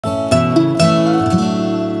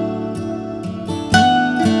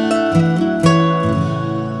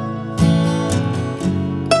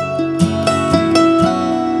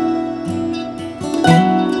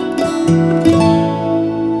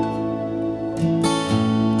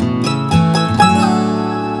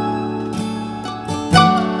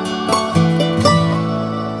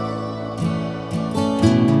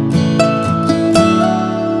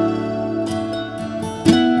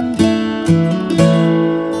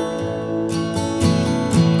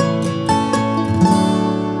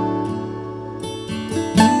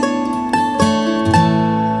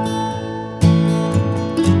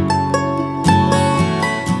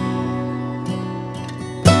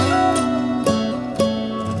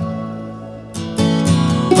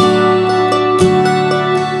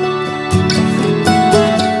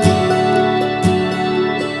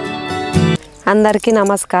అందరికీ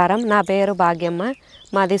నమస్కారం. నా పేరు భాగ్యమ్మ.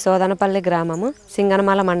 మాది సోదనపల్లి గ్రామము,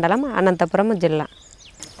 సింగనమల మండలం, అనంతపురం జిల్లా.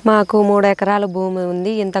 మాకు 3 ఎకరాల భూమి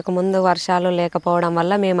ఉంది. ఇంతకు ముందు వర్షాలు లేకపోవడం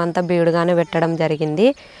వల్ల మేమంతా బీడుగానే పెట్టడం జరిగింది.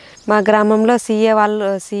 మా గ్రామంలో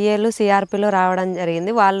సీఏలు సిఆర్పీలు రావడం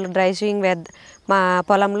జరిగింది. వాళ్ళు డ్రై షూయింగ్ మా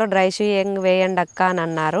పొలంలో డ్రై షూయింగ్ వేయండి అక్క అని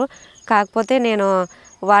అన్నారు. కాకపోతే నేను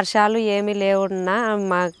వర్షాలు ఏమీ లేవున్నా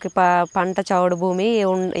మాకు పంట చౌడు భూమి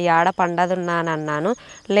ఆడ పండదున్నా అని అన్నాను.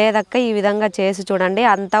 లేదక్క ఈ విధంగా చేసి చూడండి,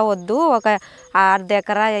 అంతా వద్దు, ఒక 1/2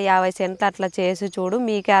 ఎకరా 50 సెంట్లు అట్లా చేసి చూడు,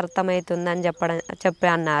 మీకే అర్థమవుతుందని చెప్పి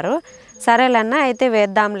అన్నారు. సరేలన్నా అయితే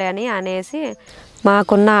వేద్దాంలే అనేసి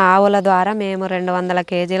మాకున్న ఆవుల ద్వారా మేము 200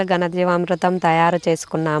 కేజీల ఘనజీవామృతం తయారు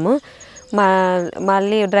చేసుకున్నాము.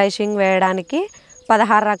 మళ్ళీ డ్రై షూయింగ్ వేయడానికి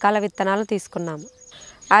 16 రకాల విత్తనాలు తీసుకున్నాము.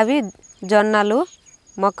 అవి జొన్నలు,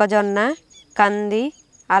 మొక్కజొన్న, కంది,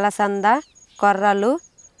 అలసంద, కొర్రలు,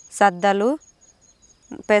 సద్దలు,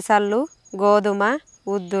 పెసళ్ళు, గోధుమ,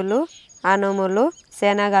 ఉద్దులు, అనుములు,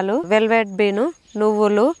 శనగలు, వెల్వెట్ బీను,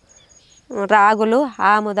 నువ్వులు, రాగులు,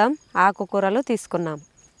 ఆముదం, ఆకుకూరలు తీసుకున్నాము.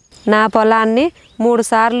 నా పొలాన్ని 3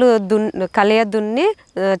 సార్లు కలియ దున్ని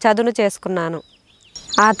చదును చేసుకున్నాను.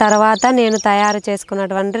 ఆ తర్వాత నేను తయారు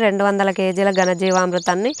చేసుకున్నటువంటి 200 కేజీల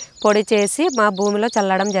ఘనజీవామృతాన్ని పొడి చేసి మా భూమిలో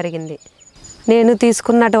చల్లడం జరిగింది. నేను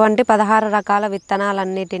తీసుకున్నటువంటి 16 రకాల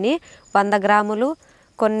విత్తనాలన్నిటినీ 100 గ్రాములు,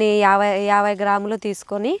 కొన్ని 50 గ్రాములు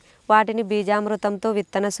తీసుకొని వాటిని బీజామృతంతో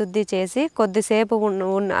విత్తన శుద్ధి చేసి కొద్దిసేపు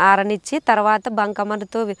ఆరనిచ్చి తర్వాత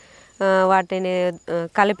బంకమన్నుతో వాటిని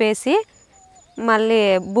కలిపేసి మళ్ళీ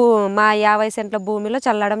మా 50 సెంట్ల భూమిలో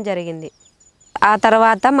చల్లడం జరిగింది. ఆ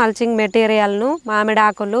తర్వాత మల్చింగ్ మెటీరియల్ను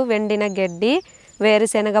మామిడాకులు, వెండిన గడ్డి,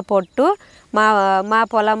 వేరుశెనగ పొట్టు మా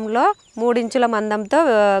పొలంలో 3 ఇంచుల మందంతో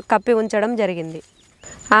కప్పి ఉంచడం జరిగింది.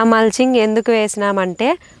 ఆ మల్చింగ్ ఎందుకు వేసినామంటే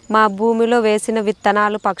మా భూమిలో వేసిన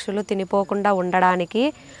విత్తనాలు పక్షులు తినిపోకుండా ఉండడానికి,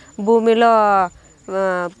 భూమిలో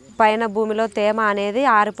తేమ అనేది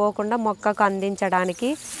ఆరిపోకుండా మొక్కకు అందించడానికి,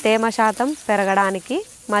 తేమ శాతం పెరగడానికి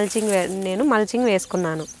నేను మల్చింగ్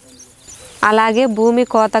వేసుకున్నాను. అలాగే భూమి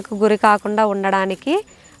కోతకు గురి కాకుండా ఉండడానికి,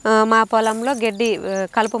 మా పొలంలో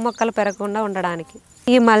కలుపు మొక్కలు పెరగకుండా ఉండడానికి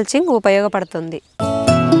ఈ మల్చింగ్ ఉపయోగపడుతుంది.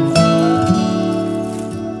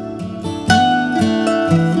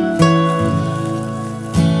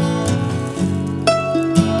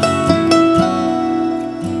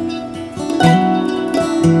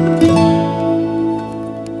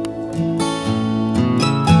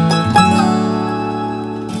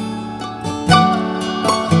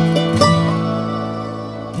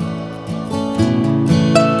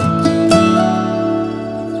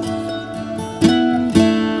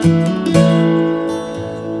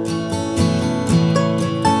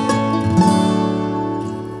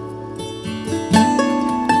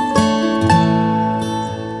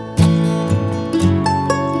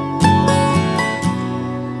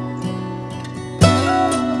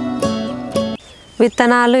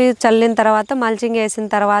 విత్తనాలు చల్లిన తర్వాత మల్చింగ్ వేసిన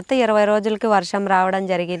తర్వాత 20 రోజులకి వర్షం రావడం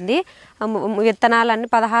జరిగింది. విత్తనాలన్నీ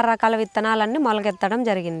 16 రకాల విత్తనాలన్నీ మొలకెత్తడం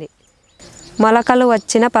జరిగింది. మొలకలు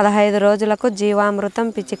వచ్చిన 15 రోజులకు జీవామృతం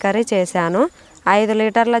పిచికారీ చేశాను. 5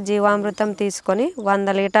 లీటర్ల జీవామృతం తీసుకొని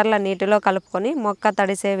 100 లీటర్ల నీటిలో కలుపుకొని మొక్క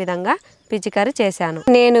తడిసే విధంగా పిచికారీ చేశాను.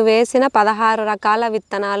 నేను వేసిన 16 రకాల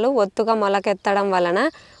విత్తనాలు ఒత్తుగా మొలకెత్తడం వలన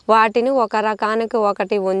వాటిని ఒక రకానికి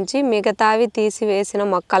ఒకటి ఉంచి మిగతావి తీసివేసిన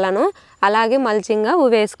మొక్కలను అలాగే మల్చింగ్గా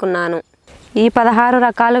వేసుకున్నాను. ఈ 16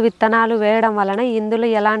 రకాల విత్తనాలు వేయడం వలన ఇందులో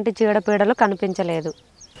ఎలాంటి చీడపీడలు కనిపించలేదు.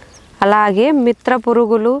 అలాగే మిత్ర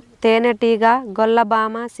పురుగులు, తేనెటీగ,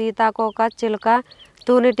 గొల్లబామ, సీతాకోక చిలుక,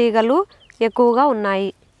 తూనిటీగలు ఎక్కువగా ఉన్నాయి.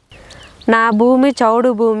 నా భూమి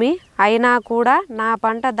చౌడు భూమి అయినా కూడా నా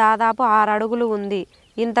పంట దాదాపు 6 అడుగులు ఉంది.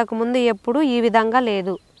 ఇంతకుముందు ఎప్పుడూ ఈ విధంగా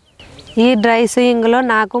లేదు. ఈ డ్రై షూయింగ్లో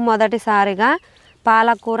నాకు మొదటిసారిగా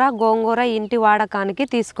పాలకూర, గోంగూర ఇంటి వాడకానికి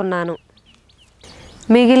తీసుకున్నాను.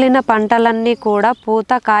 మిగిలిన పంటలన్నీ కూడా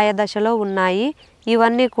పూత కాయ దశలో ఉన్నాయి.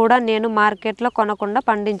 ఇవన్నీ కూడా నేను మార్కెట్లో కొనకుండా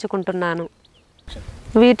పండించుకుంటున్నాను.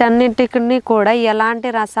 వీటన్నిటిని కూడా ఎలాంటి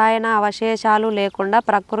రసాయన అవశేషాలు లేకుండా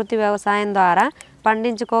ప్రకృతి వ్యవసాయం ద్వారా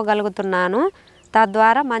పండించుకోగలుగుతున్నాను.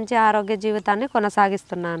 తద్వారా మంచి ఆరోగ్య జీవితాన్ని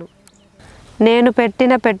కొనసాగిస్తున్నాను. నేను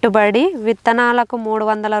పెట్టిన పెట్టుబడి విత్తనాలకు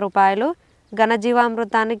 300 రూపాయలు,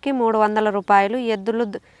 ఘనజీవామృతానికి 300 రూపాయలు,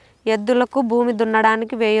 ఎద్దులకు భూమి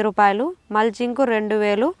దున్నడానికి 1000 రూపాయలు, మల్చింగ్కు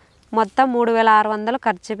 2000, మొత్తం 3600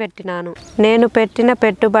 ఖర్చు పెట్టినాను. నేను పెట్టిన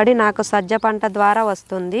పెట్టుబడి నాకు సజ్జ పంట ద్వారా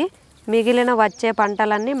వస్తుంది. మిగిలిన వచ్చే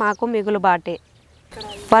పంటలన్నీ మాకు మిగులుబాటే.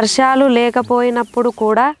 వర్షాలు లేకపోయినప్పుడు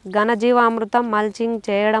కూడా ఘనజీవామృతం మల్చింగ్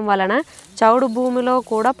చేయడం వలన చౌడు భూమిలో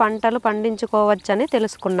కూడా పంటలు పండించుకోవచ్చని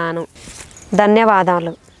తెలుసుకున్నాను.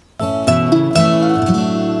 ధన్యవాదాలు.